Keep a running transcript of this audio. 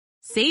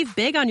Save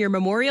big on your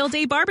Memorial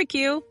Day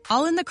barbecue,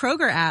 all in the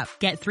Kroger app.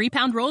 Get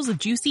 3-pound rolls of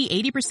juicy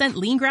 80%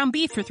 lean ground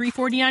beef for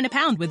 $3.49 a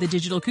pound with a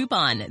digital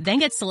coupon. Then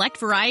get select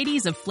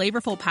varieties of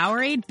flavorful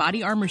Powerade,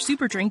 Body Armor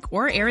Super Drink,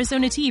 or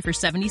Arizona tea for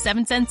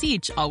 77 cents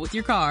each, all with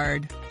your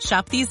card.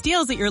 Shop these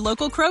deals at your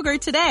local Kroger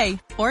today,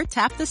 or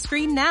tap the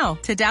screen now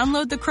to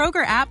download the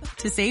Kroger app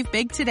to save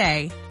big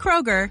today.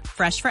 Kroger,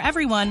 fresh for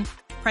everyone.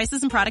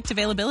 Prices and product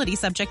availability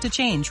subject to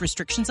change.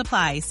 Restrictions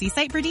apply. See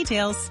site for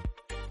details.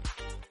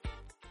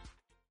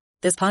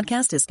 This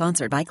podcast is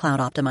sponsored by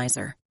Cloud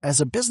Optimizer. As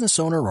a business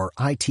owner or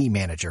IT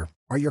manager,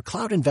 are your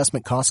cloud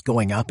investment costs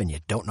going up and you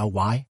don't know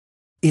why?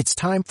 It's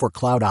time for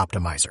Cloud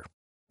Optimizer.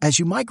 As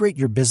you migrate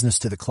your business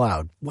to the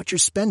cloud, what you're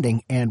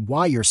spending and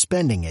why you're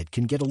spending it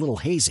can get a little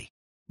hazy.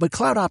 But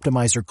Cloud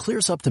Optimizer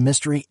clears up the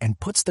mystery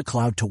and puts the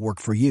cloud to work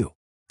for you.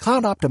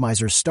 Cloud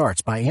Optimizer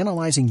starts by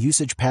analyzing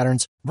usage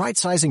patterns,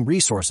 right-sizing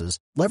resources,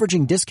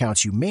 leveraging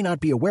discounts you may not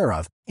be aware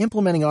of,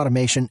 implementing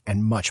automation,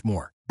 and much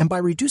more. And by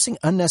reducing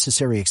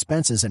unnecessary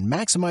expenses and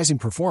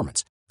maximizing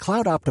performance,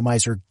 Cloud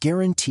Optimizer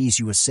guarantees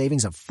you a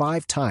savings of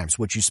 5 times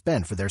what you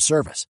spend for their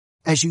service.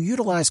 As you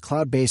utilize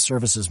cloud-based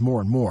services more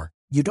and more,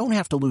 you don't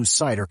have to lose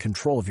sight or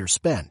control of your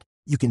spend.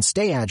 You can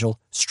stay agile,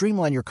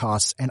 streamline your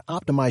costs, and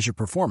optimize your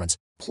performance,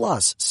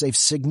 plus save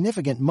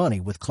significant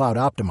money with Cloud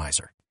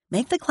Optimizer.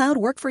 Make the cloud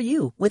work for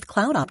you with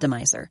Cloud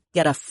Optimizer.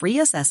 Get a free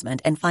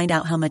assessment and find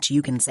out how much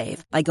you can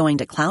save by going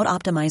to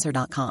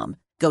cloudoptimizer.com.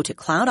 Go to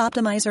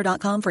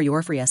cloudoptimizer.com for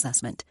your free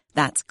assessment.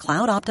 That's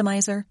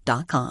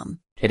cloudoptimizer.com.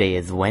 Today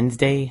is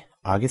Wednesday,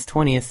 August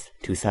 20th,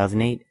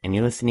 2008, and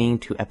you're listening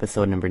to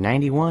episode number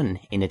 91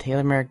 in the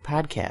Taylor Merrick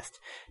podcast.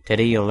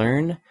 Today you'll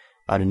learn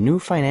about a new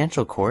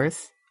financial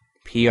course,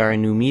 PR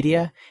and new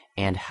media,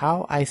 and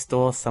how I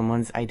stole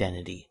someone's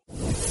identity.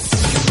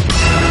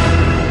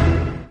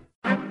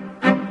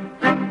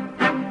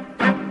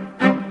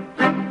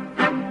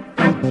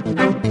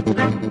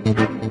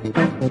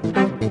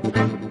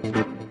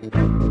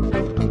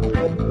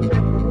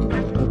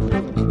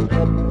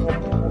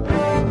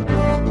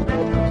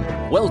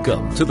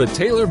 Welcome to the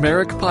Taylor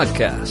Merrick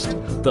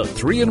Podcast, the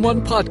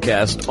 3-in-1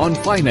 podcast on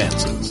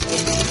finances,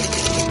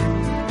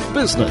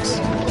 business,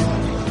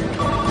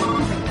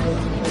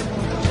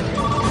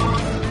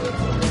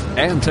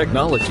 and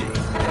technology.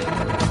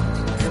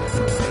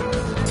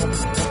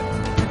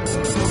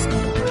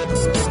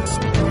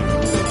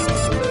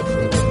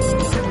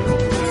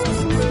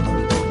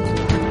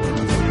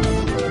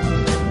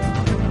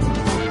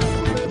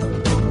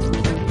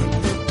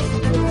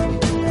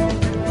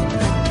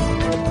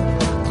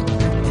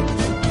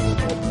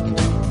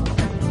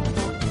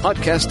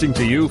 Podcasting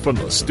to you from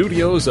the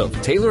studios of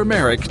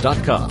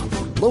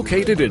TaylorMerrick.com,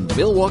 located in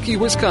Milwaukee,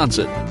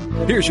 Wisconsin.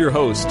 Here's your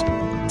host,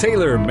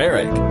 Taylor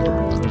Merrick.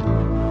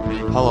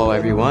 Hello,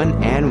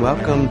 everyone, and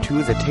welcome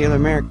to the Taylor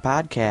Merrick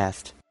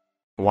podcast.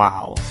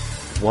 Wow,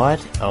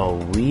 what a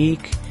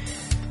week.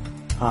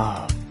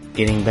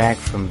 Getting back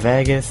from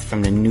Vegas,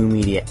 from the New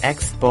Media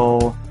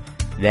Expo,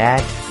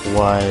 that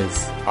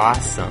was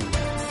awesome.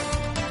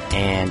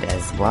 And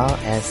as well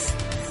as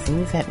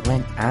things that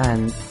went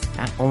on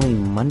not only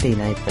Monday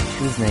night, but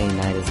Tuesday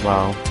night as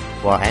well.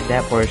 Well, at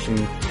that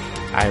portion,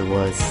 I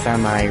was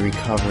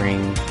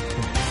semi-recovering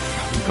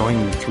from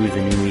going to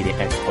the New Media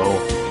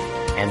Expo,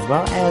 as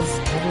well as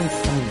having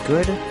some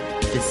good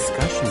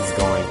discussions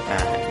going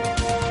on.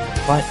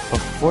 But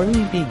before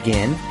we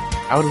begin,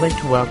 I would like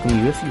to welcome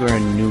you if you are a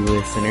new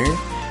listener.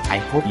 I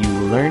hope you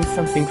learned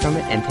something from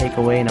it and take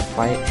away and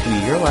apply it to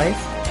your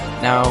life.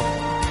 Now,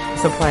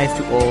 this applies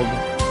to old,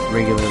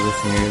 regular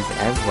listeners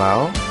as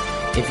well.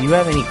 If you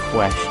have any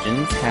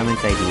questions,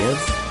 comments, ideas,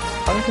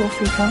 call the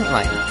toll-free comment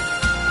line.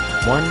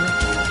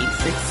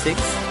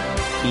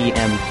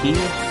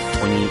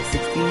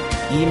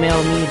 1-866-PMT-2860.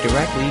 Email me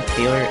directly,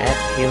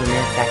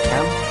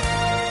 taylor@taylormerrick.com.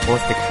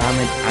 Post a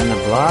comment on the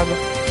blog,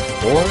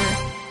 or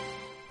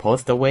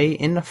post away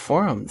in the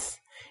forums.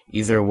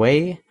 Either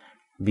way,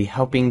 be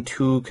helping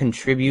to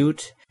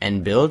contribute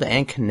and build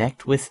and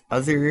connect with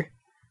other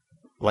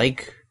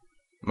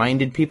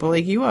like-minded people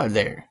like you out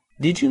there.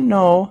 Did you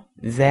know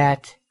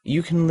that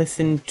you can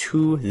listen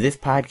to this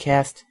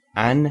podcast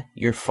on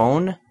your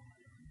phone?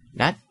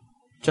 Not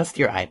just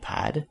your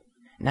iPod,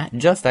 not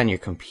just on your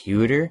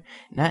computer,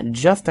 not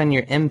just on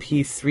your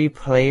MP3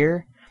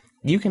 player.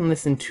 You can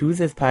listen to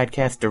this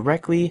podcast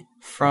directly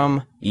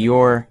from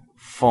your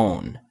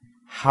phone.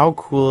 How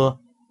cool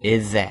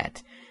is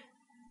that?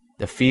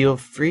 Feel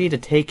free to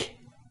take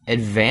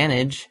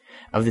advantage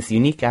of this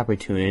unique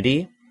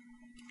opportunity.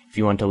 If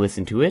you want to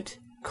listen to it,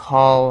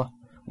 call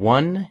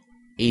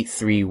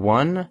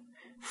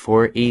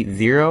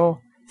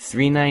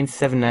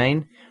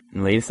 1-831-480-3979.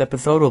 The latest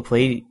episode will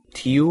play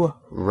to you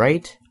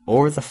right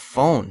over the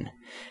phone.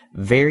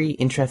 Very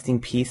interesting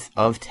piece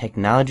of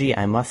technology,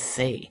 I must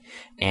say.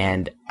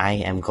 And I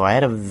am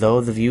glad of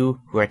those of you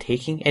who are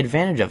taking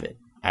advantage of it.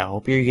 I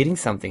hope you're getting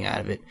something out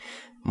of it.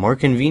 More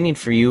convenient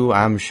for you,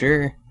 I'm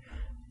sure,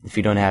 if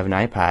you don't have an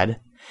iPod.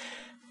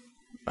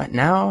 But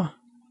now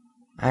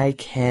I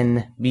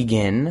can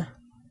begin.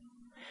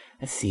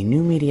 Let's see,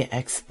 New Media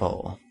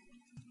Expo.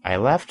 I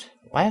left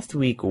last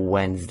week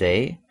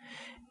Wednesday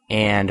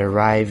and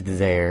arrived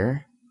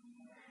there.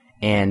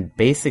 And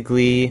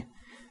basically,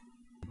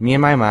 me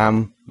and my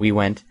mom, we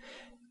went,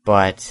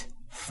 but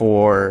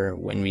for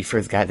when we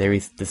first got there,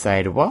 we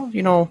decided, well,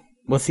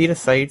 we'll see the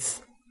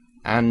sights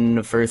on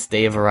the first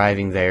day of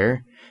arriving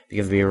there,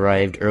 because we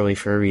arrived early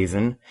for a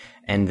reason,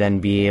 and then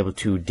be able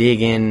to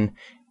dig in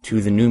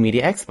to the New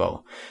Media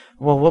Expo.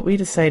 Well, what we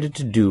decided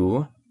to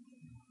do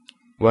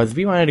was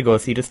we wanted to go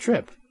see the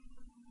Strip.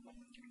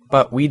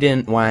 But we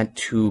didn't want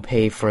to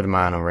pay for the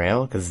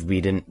monorail, because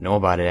we didn't know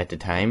about it at the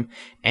time,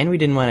 and we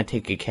didn't want to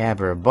take a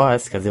cab or a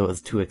bus, because it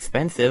was too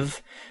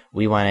expensive.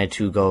 We wanted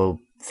to go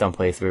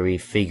someplace where we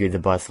figured the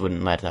bus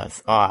wouldn't let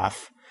us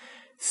off.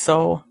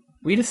 So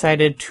we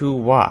decided to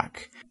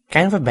walk.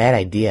 Kind of a bad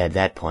idea at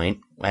that point,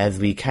 as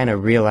we kind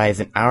of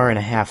realized an hour and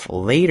a half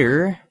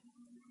later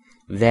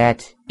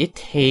that it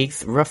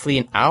takes roughly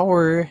an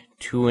hour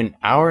to an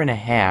hour and a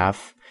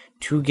half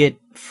to get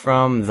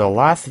from the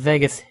Las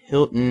Vegas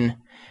Hilton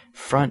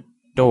front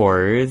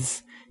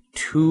doors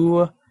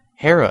to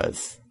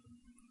Harrah's,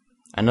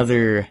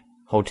 another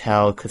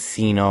hotel,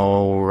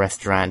 casino,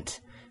 restaurant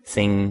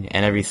thing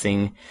and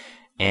everything.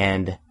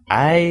 And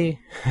I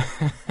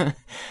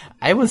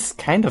was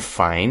kind of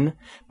fine,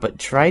 but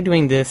try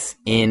doing this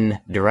in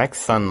direct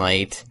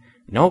sunlight,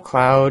 no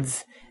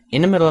clouds,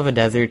 in the middle of a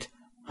desert,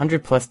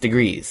 100 plus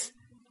degrees.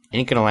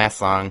 Ain't gonna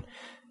last long.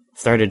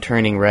 Started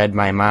turning red.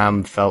 My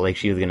mom felt like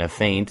she was gonna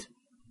faint.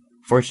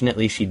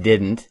 Fortunately, she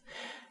didn't.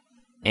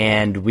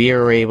 And we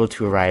were able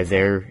to arrive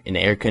there in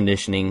air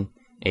conditioning,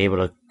 able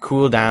to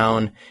cool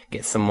down,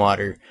 get some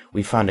water.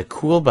 We found a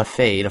cool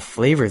buffet, the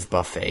Flavors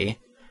Buffet.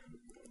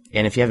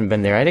 And if you haven't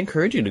been there, I'd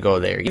encourage you to go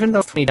there. Even though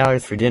it's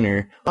 $20 for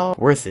dinner, well,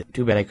 worth it.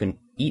 Too bad I couldn't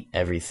eat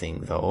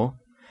everything, though.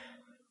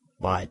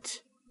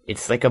 But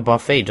it's like a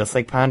buffet, just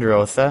like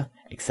Ponderosa,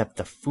 except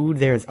the food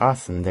there is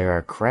awesome. There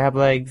are crab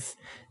legs,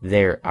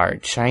 there are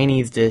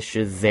Chinese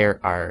dishes, there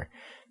are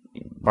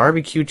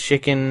barbecue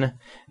chicken,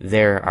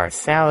 there are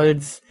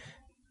salads,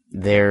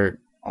 there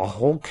a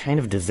whole kind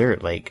of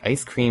dessert, like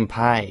ice cream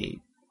pie,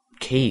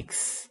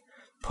 cakes,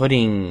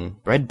 pudding,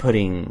 bread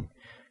pudding,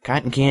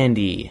 cotton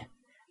candy,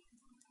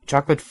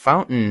 chocolate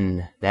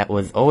fountain that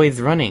was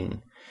always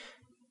running.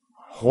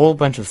 Whole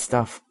bunch of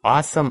stuff.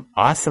 Awesome,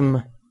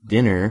 awesome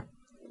dinner.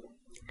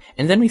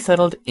 And then we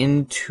settled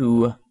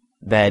into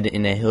bed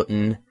in a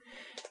Hilton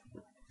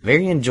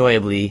very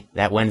enjoyably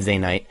that Wednesday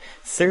night.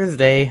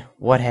 Thursday,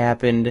 what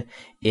happened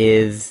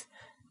is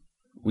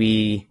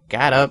we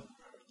got up.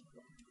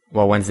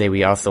 Well, Wednesday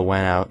we also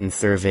went out and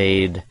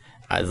surveyed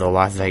the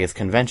Las Vegas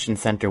Convention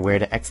Center where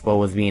the expo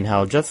was being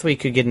held, just so we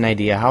could get an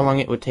idea how long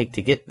it would take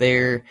to get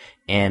there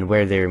and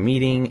where they're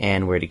meeting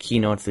and where the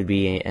keynotes would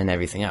be and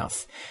everything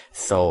else.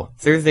 So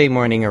Thursday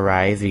morning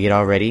arrives, we get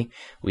all ready,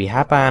 we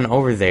hop on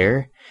over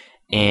there,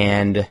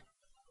 and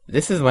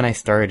this is when I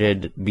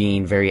started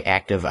being very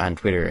active on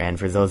Twitter. And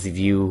for those of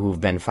you who've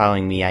been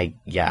following me,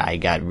 I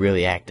got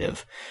really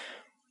active.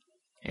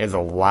 There's a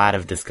lot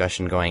of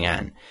discussion going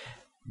on.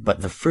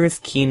 But the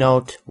first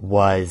keynote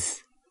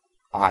was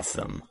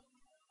awesome.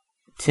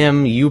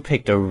 Tim, you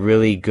picked a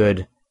really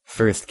good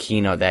first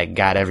keynote that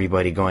got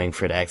everybody going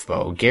for the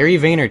expo. Gary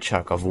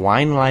Vaynerchuk of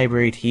Wine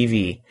Library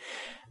TV.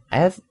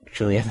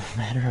 Actually, as a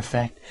matter of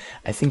fact,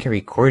 I think I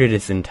recorded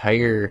this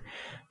entire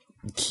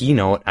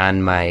keynote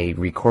on my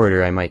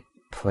recorder. I might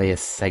play a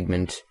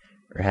segment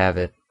or have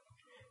it.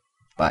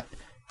 But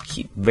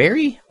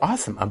very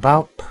awesome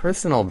about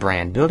personal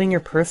brand, building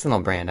your personal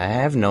brand. I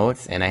have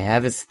notes and I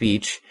have a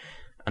speech.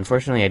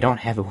 Unfortunately, I don't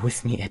have it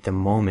with me at the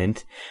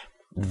moment.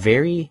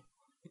 Very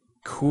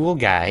cool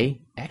guy,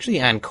 actually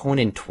on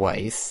Conan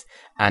twice,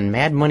 on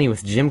Mad Money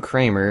with Jim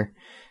Cramer,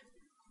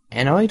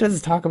 and all he does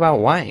is talk about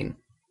wine.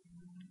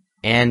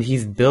 And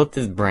he's built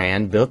his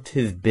brand, built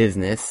his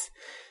business.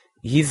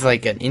 He's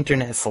like an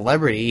internet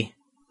celebrity.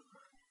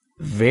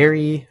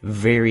 Very,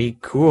 very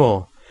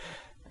cool.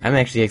 I'm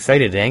actually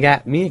excited, and it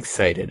got me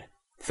excited.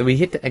 So we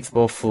hit the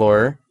expo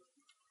floor,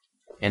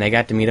 and I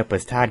got to meet up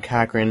with Todd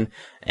Cochran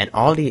and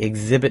all the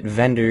exhibit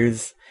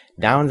vendors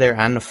down there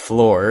on the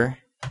floor,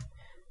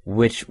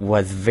 which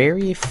was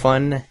very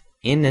fun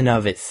in and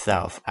of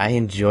itself. I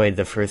enjoyed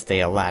the first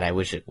day a lot. I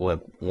wish it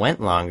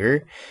went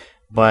longer,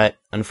 but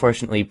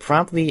unfortunately,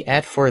 promptly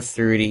at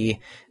 4:30,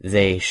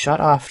 they shut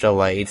off the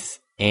lights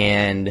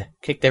and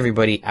kicked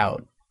everybody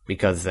out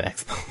because the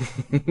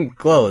expo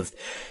closed.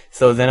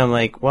 So then I'm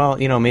like, well,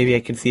 maybe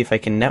I can see if I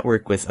can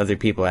network with other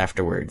people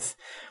afterwards.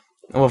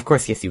 Well, of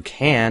course, yes, you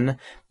can,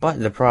 but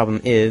the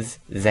problem is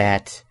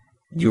that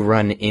you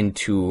run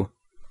into,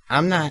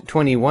 I'm not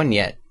 21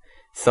 yet,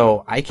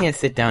 so I can't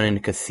sit down in a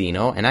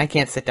casino, and I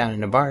can't sit down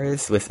in the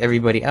bars with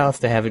everybody else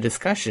to have a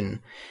discussion.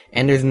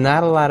 And there's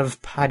not a lot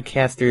of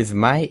podcasters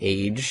my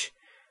age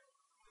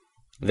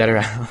that are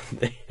out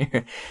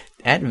there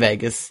at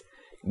Vegas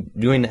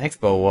doing the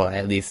expo. Well,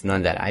 at least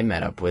none that I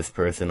met up with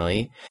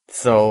personally.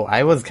 So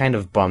I was kind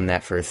of bummed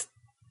that first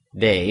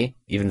day,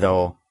 even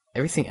though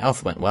everything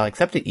else went well,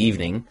 except the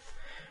evening.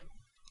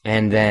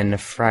 And then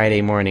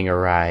Friday morning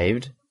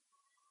arrived,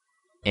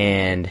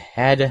 and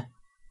had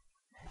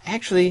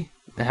actually,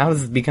 I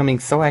was becoming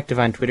so active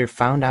on Twitter,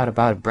 found out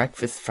about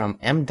breakfast from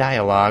M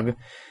Dialogue.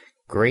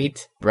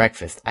 Great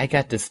breakfast. I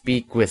got to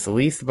speak with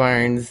Lise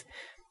Barnes.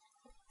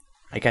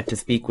 I got to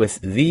speak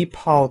with the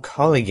Paul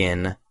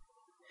Culligan.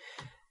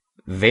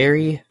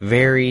 Very,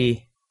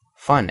 very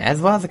fun, as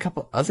well as a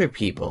couple other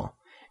people.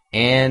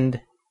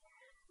 And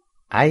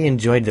I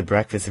enjoyed the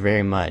breakfast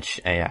very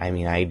much. I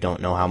mean, I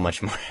don't know how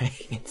much more I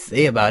can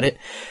say about it,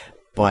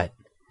 but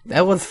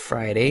that was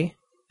Friday.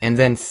 And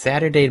then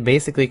Saturday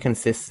basically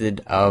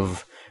consisted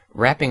of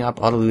wrapping up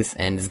all the loose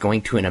ends,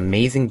 going to an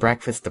amazing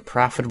breakfast, the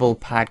Profitable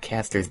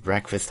Podcasters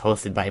Breakfast,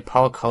 hosted by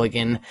Paul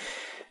Culligan.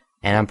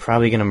 And I'm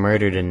probably going to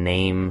murder the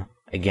name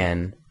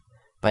again,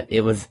 but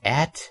it was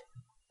at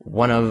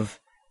one of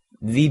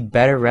the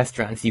better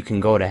restaurants you can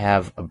go to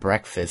have a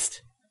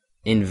breakfast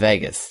in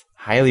Vegas.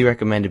 Highly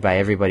recommended by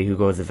everybody who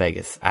goes to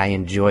Vegas. I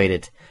enjoyed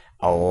it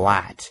a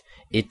lot.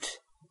 It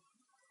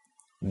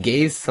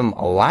gave a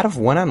lot of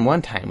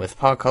one-on-one time with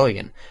Paul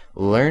Culligan.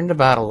 Learned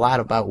a lot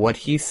about what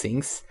he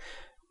thinks,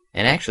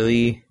 and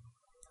actually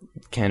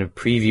kind of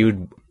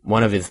previewed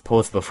one of his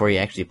posts before he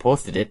actually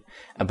posted it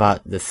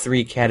about the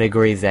 3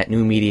 categories that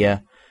new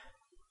media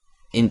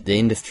in the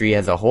industry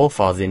as a whole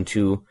falls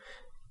into,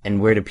 and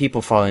where do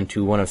people fall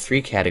into one of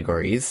 3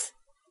 categories.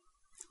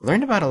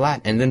 Learned about a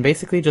lot, and then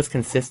basically just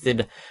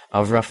consisted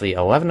of roughly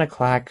 11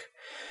 o'clock,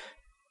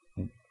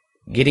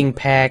 getting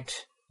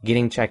packed,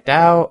 getting checked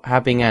out,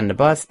 hopping on the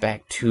bus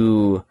back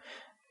to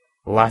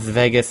Las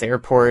Vegas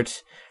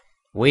airport,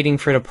 waiting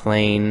for the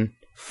plane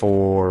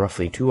for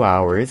roughly 2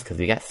 hours, because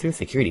we got through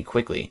security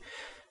quickly,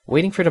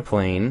 waiting for the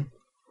plane,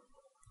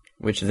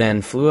 which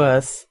then flew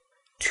us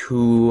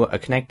to a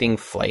connecting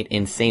flight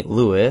in St.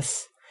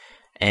 Louis,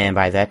 and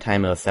by that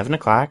time it was 7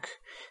 o'clock,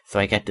 so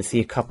I got to see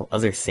a couple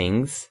other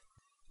things,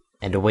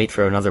 and to wait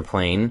for another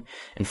plane,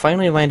 and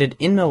finally landed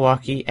in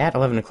Milwaukee at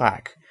 11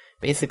 o'clock.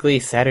 Basically,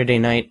 Saturday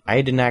night,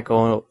 I did not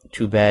go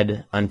to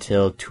bed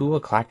until 2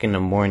 o'clock in the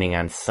morning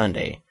on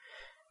Sunday,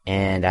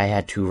 and I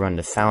had to run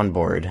the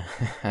soundboard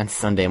on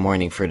Sunday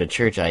morning for the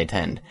church I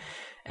attend,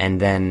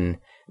 and then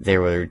there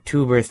were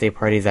 2 birthday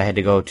parties I had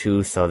to go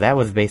to, so that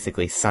was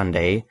basically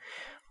Sunday.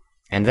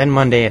 And then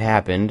Monday it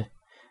happened.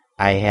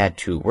 I had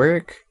to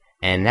work,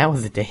 and that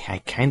was the day I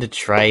kind of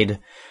tried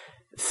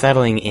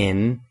settling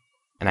in,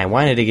 and I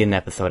wanted to get an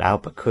episode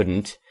out but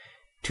couldn't.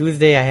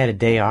 Tuesday I had a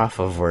day off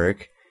of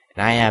work,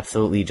 and I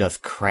absolutely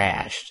just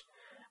crashed.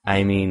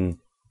 I mean,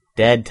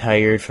 dead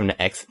tired from the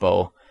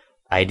expo.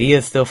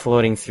 Ideas still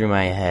floating through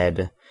my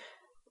head,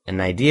 and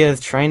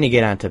ideas trying to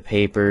get onto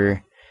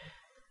paper.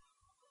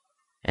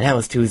 And that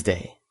was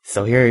Tuesday.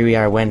 So here we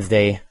are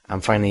Wednesday.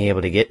 I'm finally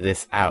able to get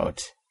this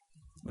out.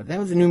 But that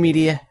was a New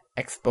Media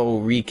Expo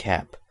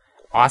recap.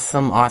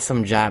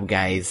 Awesome job,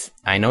 guys.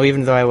 I know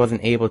even though I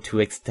wasn't able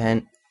to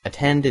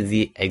attend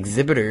the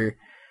exhibitor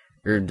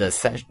or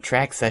the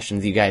track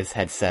sessions you guys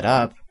had set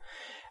up,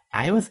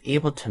 I was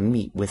able to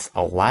meet with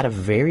a lot of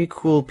very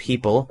cool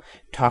people,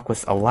 talk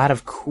with a lot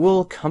of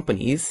cool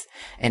companies,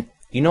 and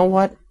you know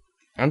what?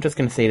 I'm just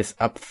going to say this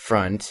up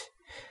front.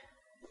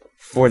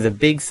 For the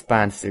big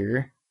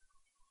sponsor,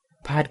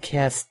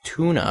 Podcast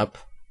Tune-Up,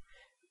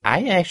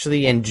 I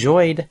actually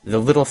enjoyed the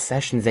little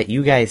sessions that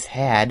you guys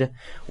had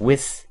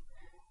with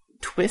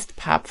Twist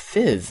Pop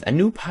Fizz, a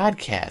new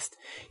podcast.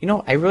 You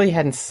know, I really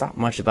hadn't thought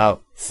much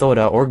about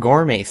soda or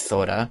gourmet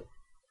soda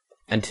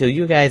until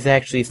you guys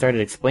actually started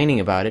explaining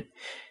about it.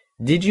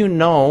 Did you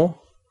know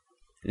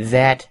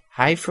that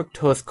high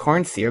fructose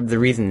corn syrup, the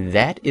reason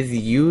that is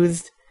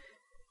used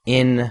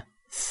in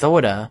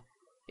soda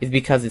is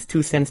because it's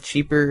 2 cents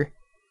cheaper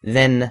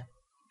than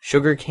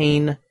sugar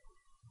cane?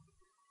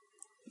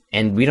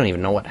 And we don't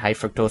even know what high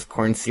fructose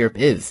corn syrup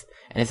is,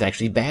 and it's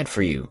actually bad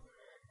for you.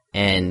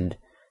 And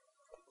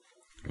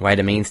why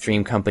the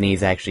mainstream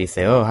companies actually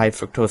say, oh, high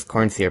fructose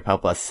corn syrup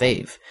help us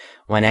save,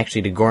 when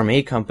actually the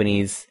gourmet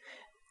companies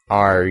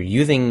are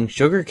using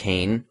sugar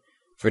cane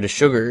for the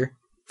sugar,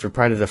 for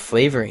part of the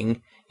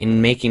flavoring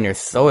in making their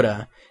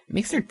soda. It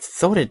makes their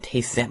soda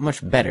taste that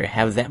much better,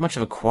 have that much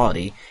of a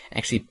quality.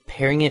 Actually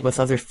pairing it with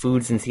other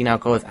foods and seeing how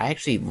it goes. I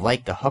actually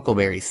like the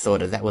Huckleberry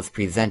soda that was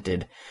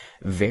presented.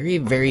 Very,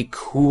 very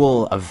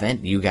cool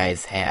event you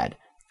guys had.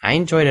 I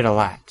enjoyed it a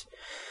lot.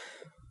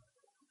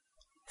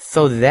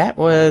 So that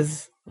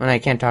was, when I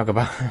can't talk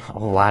about a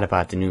lot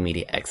about the New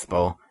Media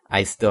Expo.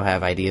 I still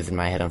have ideas in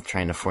my head I'm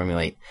trying to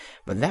formulate.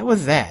 But that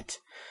was that.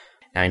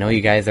 Now I know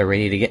you guys are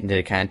ready to get into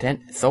the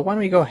content, so why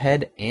don't we go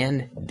ahead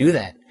and do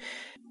that.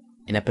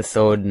 In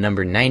episode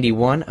number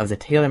 91 of the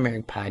Taylor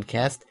Merrick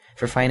Podcast,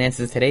 for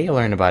finances today, you'll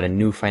learn about a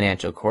new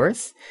financial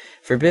course.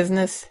 For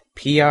business,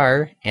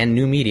 PR, and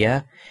new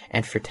media.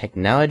 And for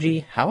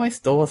technology, how I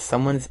stole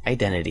someone's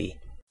identity.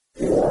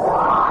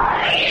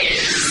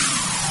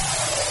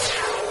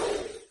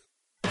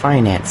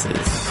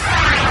 Finances.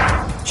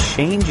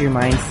 Change your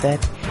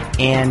mindset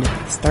and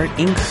start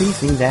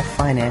increasing that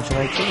financial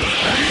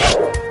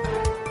IQ.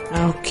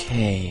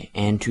 Okay,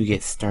 and to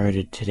get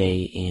started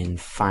today in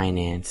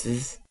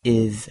finances,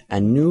 is a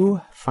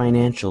new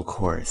financial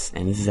course,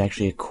 and this is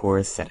actually a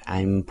course that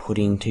I'm put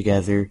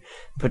together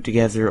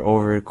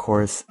over a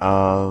course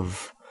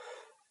of,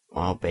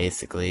 well,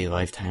 basically a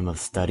lifetime of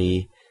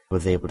study. I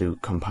was able to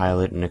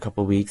compile it in a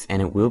couple weeks,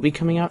 and it will be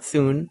coming out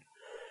soon.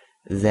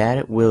 That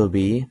it will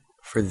be.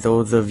 For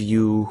those of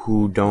you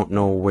who don't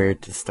know where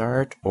to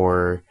start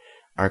or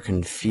are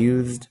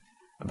confused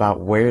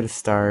about where to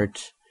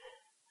start,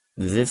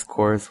 this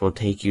course will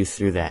take you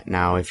through that.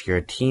 Now, if you're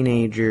a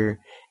teenager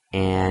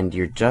and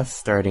you're just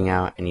starting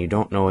out and you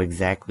don't know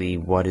exactly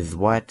what is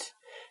what,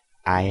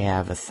 I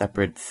have a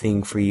separate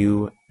thing for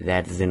you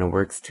that is in the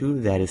works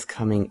too, that is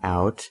coming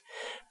out.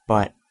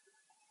 But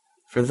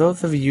for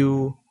those of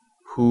you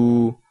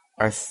who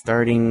are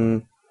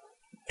starting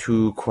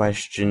to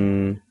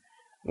question,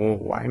 well,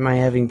 why am I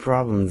having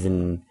problems,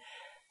 and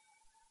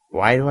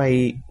why do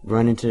I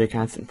run into the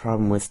constant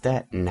problem with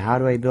debt, and how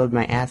do I build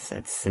my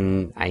assets,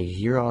 and I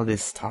hear all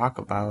this talk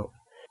about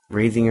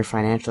raising your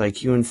financial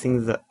IQ and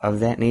things of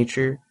that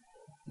nature,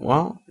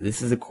 well,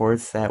 this is a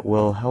course that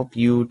will help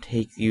you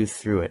take you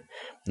through it.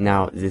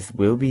 Now, this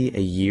will be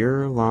a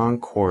year-long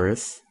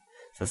course,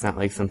 so it's not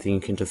like something you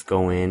can just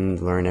go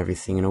in, learn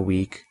everything in a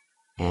week,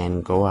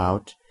 and go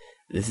out.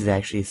 This is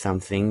actually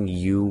something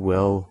you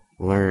will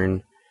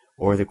learn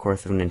over the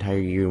course of an entire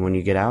year. When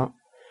you get out,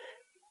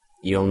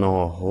 you'll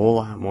know a whole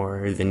lot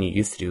more than you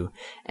used to.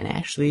 And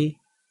actually,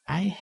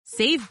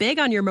 Save big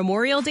on your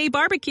Memorial Day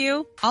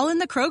barbecue, all in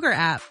the Kroger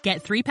app.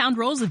 Get 3-pound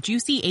rolls of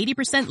juicy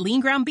 80%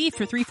 lean ground beef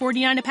for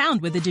 $3.49 a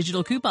pound with a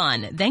digital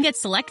coupon. Then get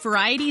select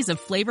varieties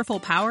of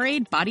flavorful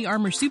Powerade, Body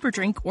Armor Super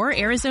Drink, or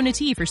Arizona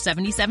tea for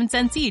 77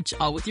 cents each,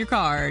 all with your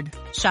card.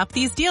 Shop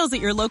these deals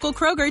at your local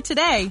Kroger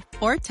today,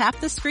 or tap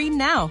the screen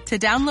now to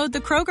download the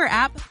Kroger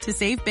app to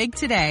save big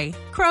today.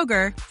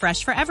 Kroger,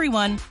 fresh for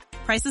everyone.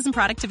 Prices and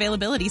product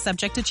availability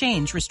subject to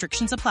change.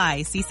 Restrictions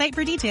apply. See site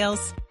for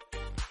details.